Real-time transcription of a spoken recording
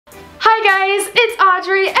guys, it's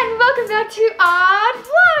Audrey and welcome back to Odd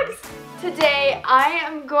Vlogs. Today I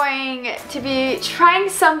am going to be trying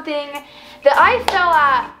something that I fail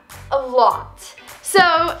at a lot.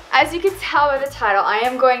 So as you can tell by the title, I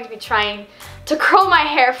am going to be trying to curl my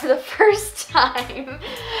hair for the first time.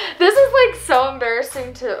 This is like so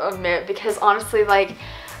embarrassing to admit because honestly, like,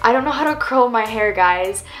 I don't know how to curl my hair,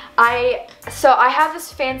 guys. So I have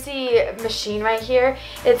this fancy machine right here.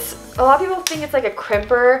 It's, a lot of people think it's like a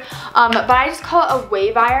crimper, but I just call it a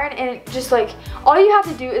wave iron, and it just like, all you have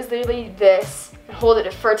to do is literally this, and hold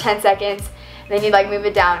it for 10 seconds, and then you like move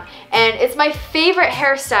it down. And it's my favorite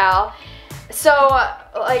hairstyle. So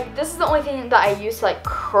like, this is the only thing that I use to like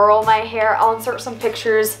curl my hair. I'll insert some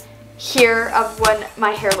pictures here of when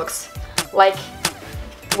my hair looks like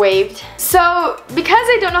waved. So because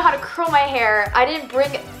I don't know how to curl my hair, I didn't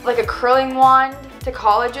bring like a curling wand to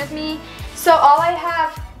college with me. So all I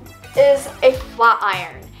have is a flat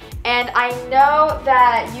iron. And I know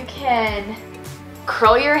that you can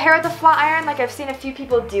curl your hair with a flat iron, like I've seen a few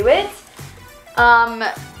people do it.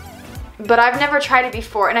 But I've never tried it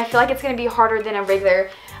before, and I feel like it's gonna be harder than a regular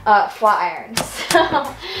flat iron. So,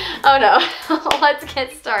 oh no, let's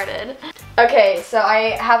get started. Okay, so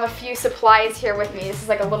I have a few supplies here with me. This is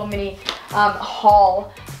like a little mini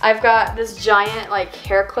haul. I've got this giant like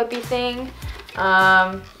hair clippy thing.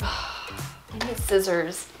 I need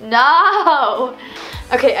scissors. No!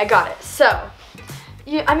 Okay, I got it. So,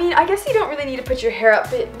 I guess you don't really need to put your hair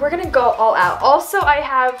up, but we're gonna go all out. Also, I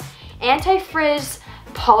have anti-frizz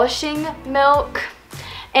polishing milk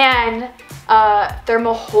and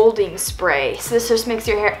thermal holding spray. So this just makes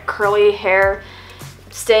your curly hair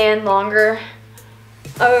stay in longer.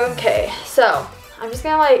 Okay, so I'm just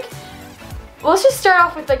gonna like, let's just start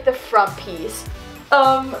off with like the front piece.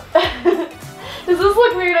 Does this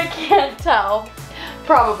look weird? I can't tell.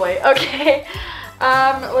 Probably. Okay.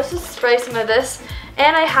 Let's just spray some of this.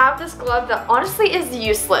 And I have this glove that honestly is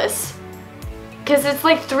useless, because it's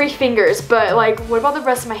like 3 fingers, but like, what about the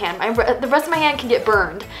rest of my hand? The rest of my hand can get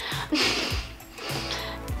burned.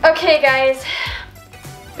 Okay guys,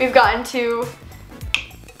 we've gotten to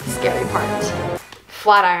the scary part.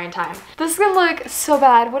 Flat iron time. This is gonna look so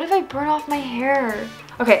bad. What if I burn off my hair?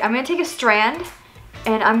 Okay, I'm gonna take a strand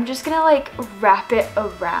and I'm just gonna like wrap it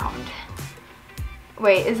around.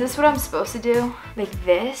 Wait, is this what I'm supposed to do? Like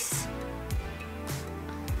this?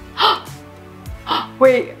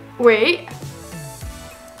 Wait.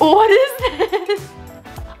 What is this?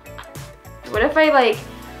 What if I like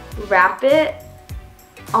wrap it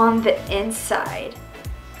on the inside?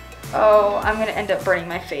 Oh, I'm gonna end up burning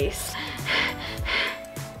my face.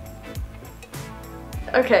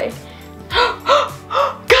 Okay.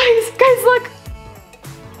 Guys, look!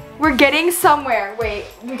 We're getting somewhere. Wait,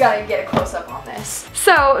 we gotta get a close-up on this.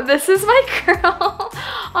 So, this is my curl.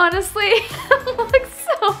 Honestly, it looks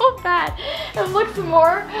so bad. It looks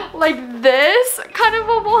more like this kind of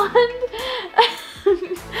a blonde.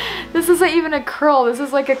 This isn't even a curl, this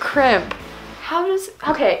is like a crimp.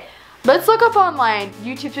 Okay, let's look up online.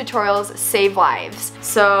 YouTube tutorials save lives.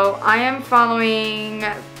 So I am following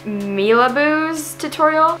Mila Boo's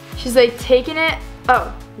tutorial. She's like taking it,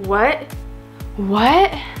 oh, what?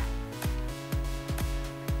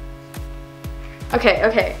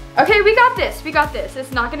 Okay, we got this.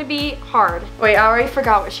 It's not gonna be hard. Wait, I already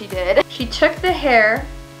forgot what she did. She took the hair,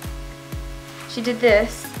 she did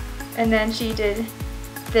this, and then she did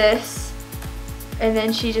this, and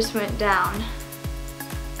then she just went down.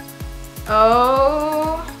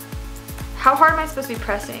 Oh, how hard am I supposed to be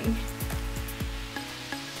pressing?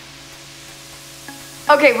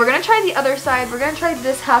 Okay, we're gonna try the other side. We're gonna try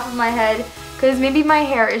this half of my head, because maybe my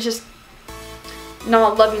hair is just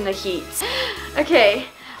not loving the heat. Okay,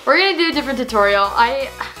 we're gonna do a different tutorial. I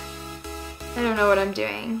don't know what I'm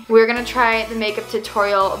doing. We're gonna try the makeup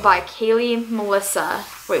tutorial by Kaylee Melissa.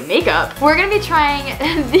 Wait, makeup? We're gonna be trying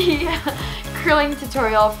the curling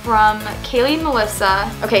tutorial from Kaylee Melissa.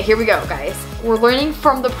 Okay, here we go, guys. We're learning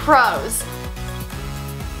from the pros.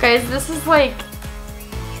 Guys, this is like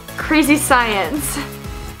crazy science.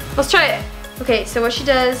 Let's try it. Okay, so what she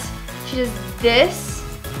does this,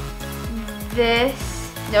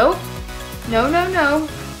 nope, no,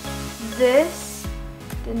 this,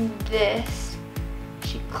 then this.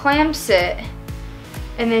 She clamps it,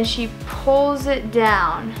 and then she pulls it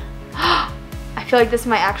down. I feel like this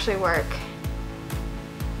might actually work.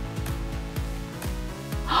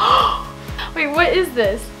 Wait, what is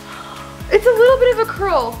this? It's a little bit of a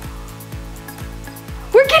curl.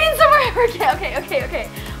 We're getting somewhere. Okay.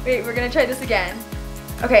 Wait, we're gonna try this again.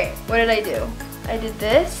 Okay, what did I do? I did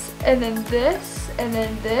this, and then this, and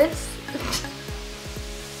then this.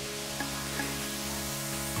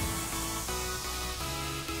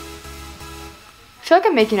 feel like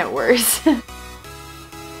I'm making it worse.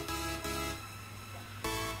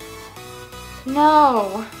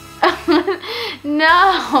 No.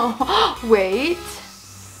 No. Wait.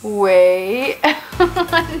 Wait.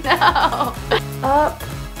 No. Up,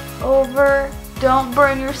 over, don't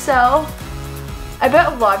burn yourself. I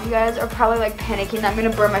bet a lot of you guys are probably like panicking that I'm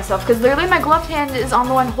gonna burn myself because literally my gloved hand is on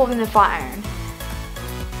the one holding the flat iron.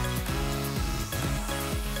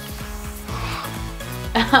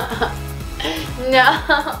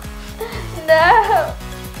 No. No.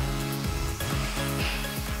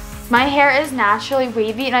 My hair is naturally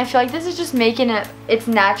wavy and I feel like this is just making it its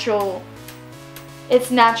natural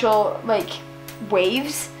like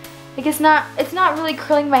waves. Like it's not really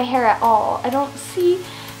curling my hair at all. I don't see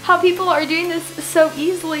how people are doing this so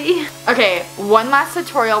easily. Okay, one last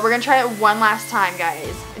tutorial. We're gonna try it one last time,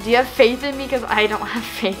 guys. Do you have faith in me? Because I don't have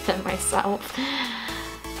faith in myself.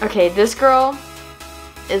 Okay, this girl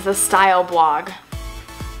is a style blog.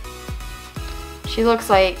 She looks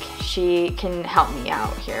like she can help me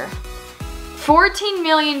out here. 14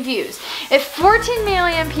 million views. If 14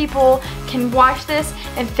 million people can watch this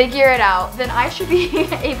and figure it out, then I should be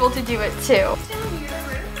able to do it too. Down near the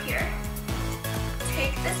root here.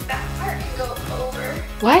 Take this back part and go over.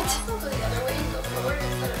 What? Also go the other way and go forward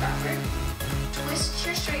instead of backward. Twist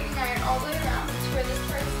your straightening iron all the way around to where this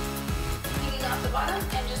part's hanging off the bottom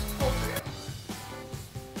and just pull through.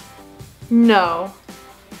 No.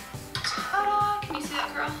 Ta-da! Can you see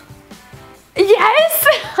that, girl? Yes!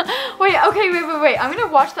 Wait, okay, wait. I'm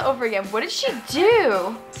gonna watch that over again. What did she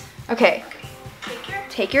do? Okay.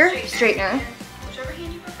 Take your straightener. Whichever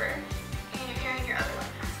hand you prefer. And your hair in your other one.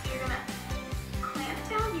 So you're gonna clamp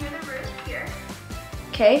down near the root here.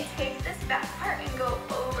 Okay. Take this back part and go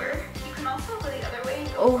over. You can also go the other way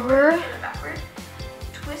and go Over. forward instead of backward.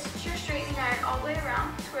 Twist your straightening iron all the way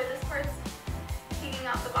around to where this part's hanging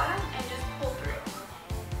off the bottom and just pull through.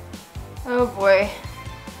 Oh boy.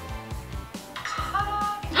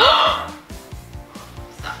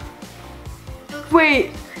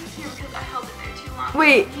 Wait. Because I held it there too long.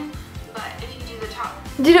 Wait. But if you do the top.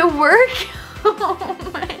 Did it work? Oh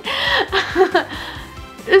my.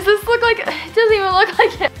 Does this look like, it doesn't even look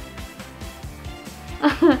like it.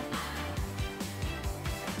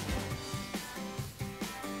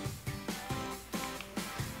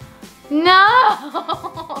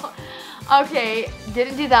 No! Okay,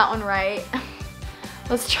 didn't do that one right.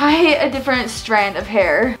 Let's try a different strand of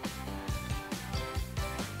hair.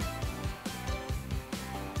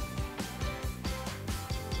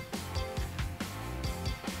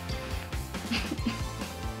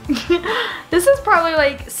 This is probably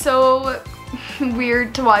like so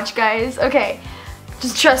weird to watch, guys. Okay,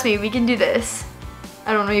 just trust me, we can do this.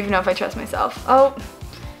 I don't even know if I trust myself. Oh,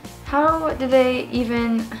 how do they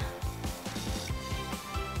even...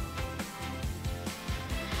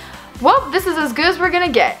 Well, this is as good as we're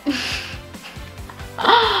gonna get.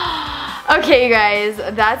 Okay, guys,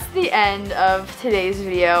 that's the end of today's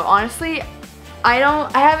video. Honestly, I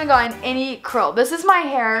haven't gotten any curl. This is my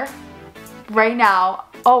hair right now.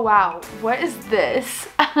 Oh wow, what is this?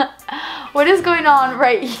 What is going on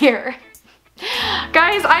right here?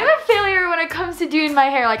 Guys, I'm a failure when it comes to doing my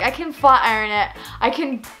hair. Like, I can flat iron it, I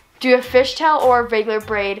can do a fishtail or a regular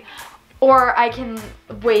braid, or I can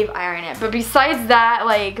wave iron it. But besides that,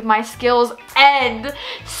 like, my skills end.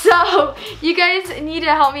 So you guys need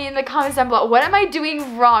to help me in the comments down below. What am I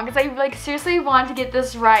doing wrong? Because I like seriously want to get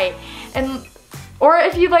this right. And or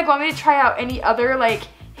if you like want me to try out any other like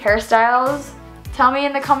hairstyles, tell me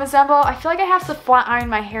in the comments down below. I feel like I have to flat iron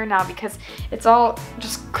my hair now because it's all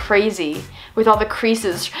just crazy with all the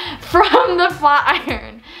creases from the flat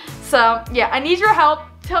iron. So yeah, I need your help.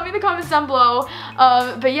 Tell me in the comments down below.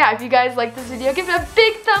 But yeah, if you guys like this video, give it a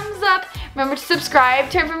big thumbs up. Remember to subscribe,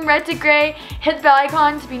 turn from red to gray, hit the bell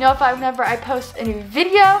icon to be notified whenever I post a new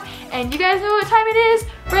video. And you guys know what time it is.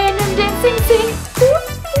 Random dancing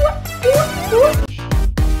scene.